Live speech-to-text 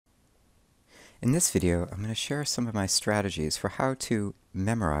In this video, I'm going to share some of my strategies for how to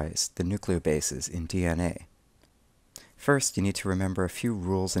memorize the nucleobases in DNA. First, you need to remember a few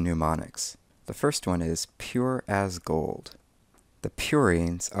rules in mnemonics. The first one is pure as gold. The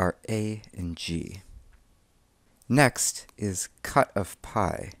purines are A and G. Next is cut of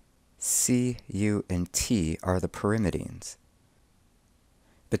pi. C, U, and T are the pyrimidines.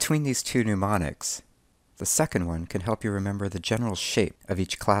 Between these two mnemonics, the second one can help you remember the general shape of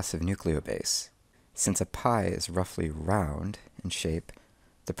each class of nucleobase. Since a pi is roughly round in shape,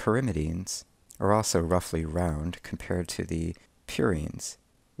 the pyrimidines are also roughly round compared to the purines,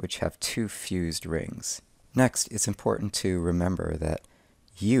 which have two fused rings. Next, it's important to remember that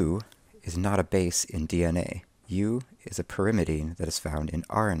U is not a base in DNA. U is a pyrimidine that is found in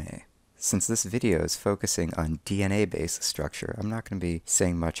RNA. Since this video is focusing on DNA-based structure, I'm not going to be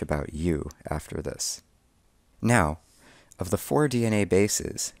saying much about U after this. Now, of the 4 DNA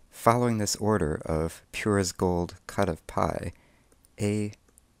bases, following this order of pure as gold cut of pi, A,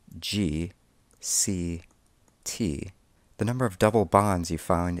 G, C, T, the number of double bonds you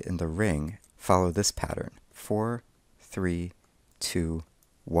find in the ring follow this pattern: 4, 3, 2,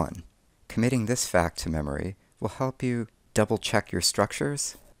 1. Committing this fact to memory will help you double-check your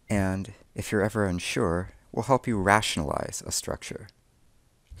structures, and if you're ever unsure, will help you rationalize a structure.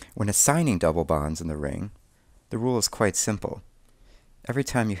 When assigning double bonds in the ring, the rule is quite simple. Every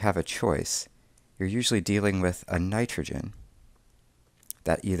time you have a choice, you're usually dealing with a nitrogen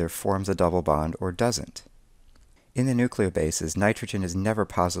that either forms a double bond or doesn't. In the nucleobases, nitrogen is never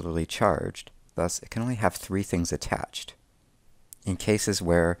positively charged, thus it can only have 3 things attached. In cases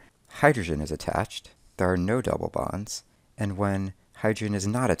where hydrogen is attached, there are no double bonds, and when hydrogen is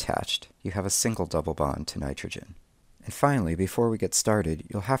not attached, you have a single double bond to nitrogen. And finally, before we get started,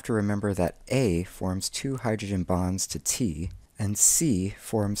 you'll have to remember that A forms 2 hydrogen bonds to T, and C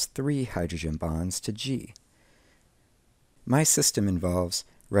forms 3 hydrogen bonds to G. My system involves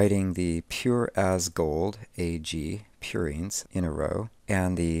writing the pure as gold, Ag, purines, in a row,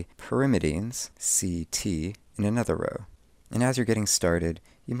 and the pyrimidines, Ct, in another row. And as you're getting started,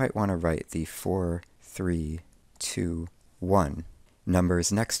 you might want to write the 4, 3, 2, 1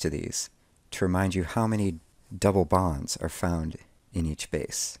 numbers next to these to remind you how many double bonds are found in each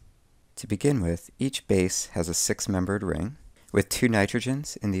base. To begin with, each base has a 6-membered ring with 2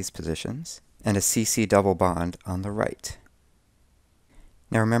 nitrogens in these positions and a CC double bond on the right.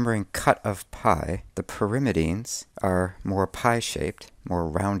 Now remembering cut of pi, the pyrimidines are more pi-shaped, more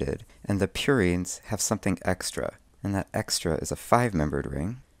rounded, and the purines have something extra, and that extra is a 5-membered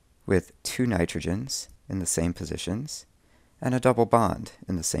ring with 2 nitrogens in the same positions and a double bond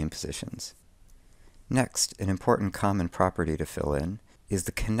in the same positions. Next, an important common property to fill in is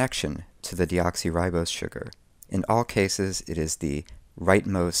the connection to the deoxyribose sugar. In all cases, it is the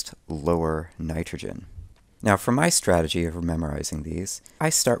rightmost lower nitrogen. Now, for my strategy of memorizing these, I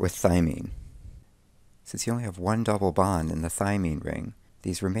start with thymine. Since you only have 1 double bond in the thymine ring,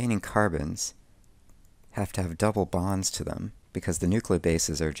 these remaining carbons have to have double bonds to them because the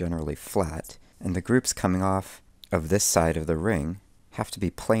nucleobases are generally flat, and the groups coming off of this side of the ring have to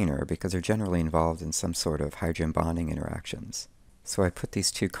be planar because they're generally involved in some sort of hydrogen bonding interactions. So I put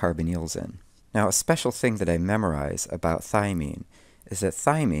these 2 carbonyls in. Now, a special thing that I memorize about thymine is that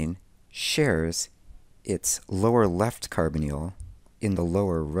thymine shares its lower left carbonyl in the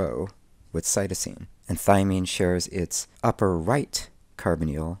lower row with cytosine, and thymine shares its upper right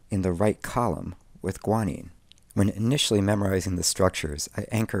carbonyl in the right column with guanine. When initially memorizing the structures, I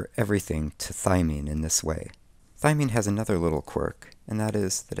anchor everything to thymine in this way. Thymine has another little quirk, and that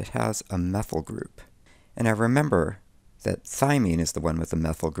is that it has a methyl group. And I remember that thymine is the one with the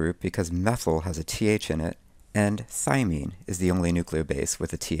methyl group because methyl has a TH in it, and thymine is the only nucleobase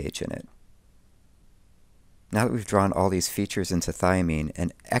with a TH in it. Now that we've drawn all these features into thymine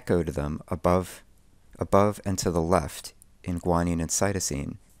and echoed them above and to the left in guanine and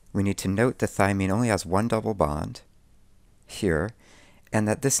cytosine, we need to note that thymine only has 1 double bond here, and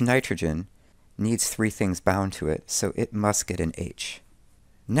that this nitrogen needs 3 things bound to it, so it must get an H.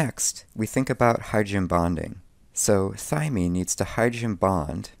 Next, we think about hydrogen bonding. So thymine needs to hydrogen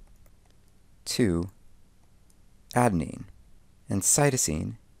bond to adenine, and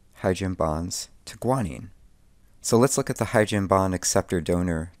cytosine hydrogen bonds to guanine. So let's look at the hydrogen bond acceptor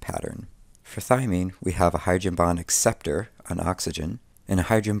donor pattern. For thymine, we have a hydrogen bond acceptor on oxygen and a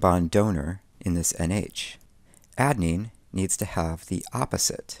hydrogen bond donor in this NH. Adenine needs to have the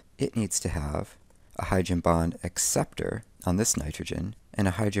opposite. It needs to have a hydrogen bond acceptor on this nitrogen and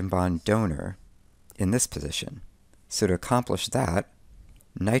a hydrogen bond donor in this position. So to accomplish that,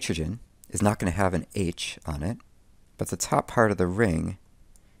 nitrogen is not going to have an H on it, but the top part of the ring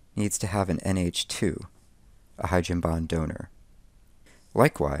needs to have an NH2, a hydrogen bond donor.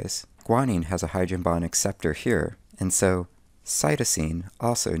 Likewise, guanine has a hydrogen bond acceptor here, and so cytosine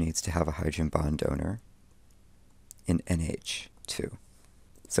also needs to have a hydrogen bond donor in NH2.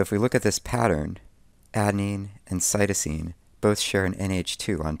 So if we look at this pattern, adenine and cytosine both share an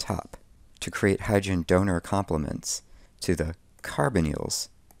NH2 on top to create hydrogen donor complements to the carbonyls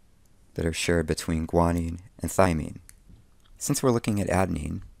that are shared between guanine and thymine. Since we're looking at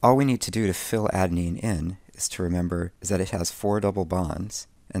adenine, all we need to do to fill adenine in is to remember is that it has 4 double bonds,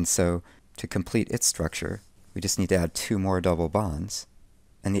 and so to complete its structure, we just need to add 2 more double bonds,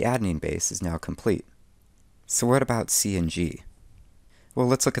 and the adenine base is now complete. So what about C and G? Well,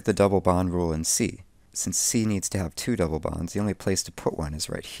 let's look at the double bond rule in C. Since C needs to have 2 double bonds, the only place to put one is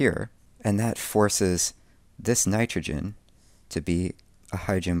right here, and that forces this nitrogen to be a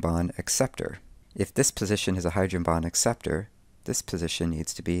hydrogen bond acceptor. If this position is a hydrogen bond acceptor, this position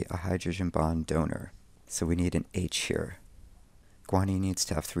needs to be a hydrogen bond donor. So we need an H here. Guanine needs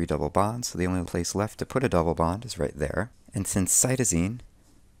to have 3 double bonds, so the only place left to put a double bond is right there. And since cytosine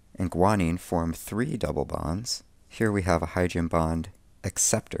and guanine form 3 double bonds, here we have a hydrogen bond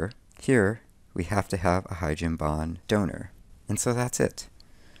acceptor. Here we have to have a hydrogen bond donor. And so that's it.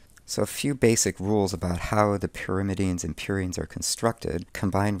 So a few basic rules about how the pyrimidines and purines are constructed,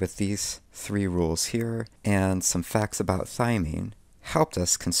 combined with these 3 rules here and some facts about thymine, helped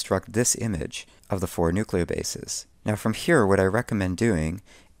us construct this image of the 4 nucleobases. Now from here, what I recommend doing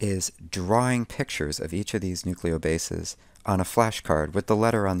is drawing pictures of each of these nucleobases on a flashcard with the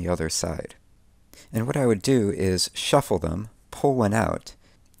letter on the other side. And what I would do is shuffle them, pull one out,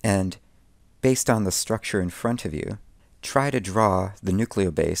 and based on the structure in front of you, try to draw the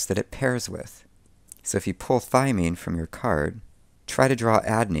nucleobase that it pairs with. So if you pull thymine from your card, try to draw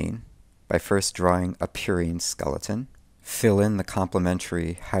adenine by first drawing a purine skeleton, fill in the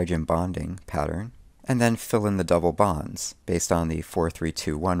complementary hydrogen bonding pattern, and then fill in the double bonds based on the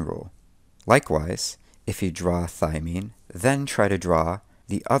 4-3-2-1 rule. Likewise, if you draw thymine, then try to draw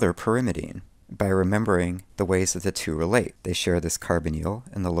the other pyrimidine by remembering the ways that the two relate. They share this carbonyl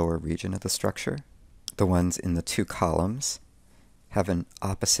in the lower region of the structure. The ones in the 2 columns have an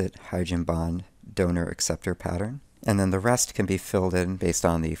opposite hydrogen bond donor acceptor pattern, and then the rest can be filled in based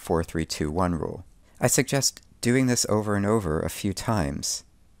on the 4-3-2-1 rule. I suggest doing this over and over a few times.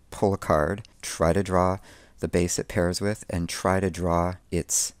 Pull a card, try to draw the base it pairs with, and try to draw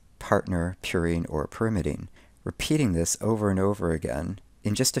its partner purine or pyrimidine. Repeating this over and over again,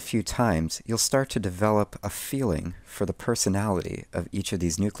 in just a few times, you'll start to develop a feeling for the personality of each of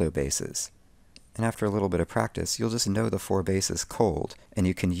these nucleobases. And after a little bit of practice, you'll just know the 4 bases cold, and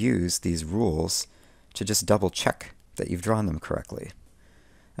you can use these rules to just double check that you've drawn them correctly.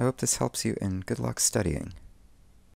 I hope this helps you, and good luck studying.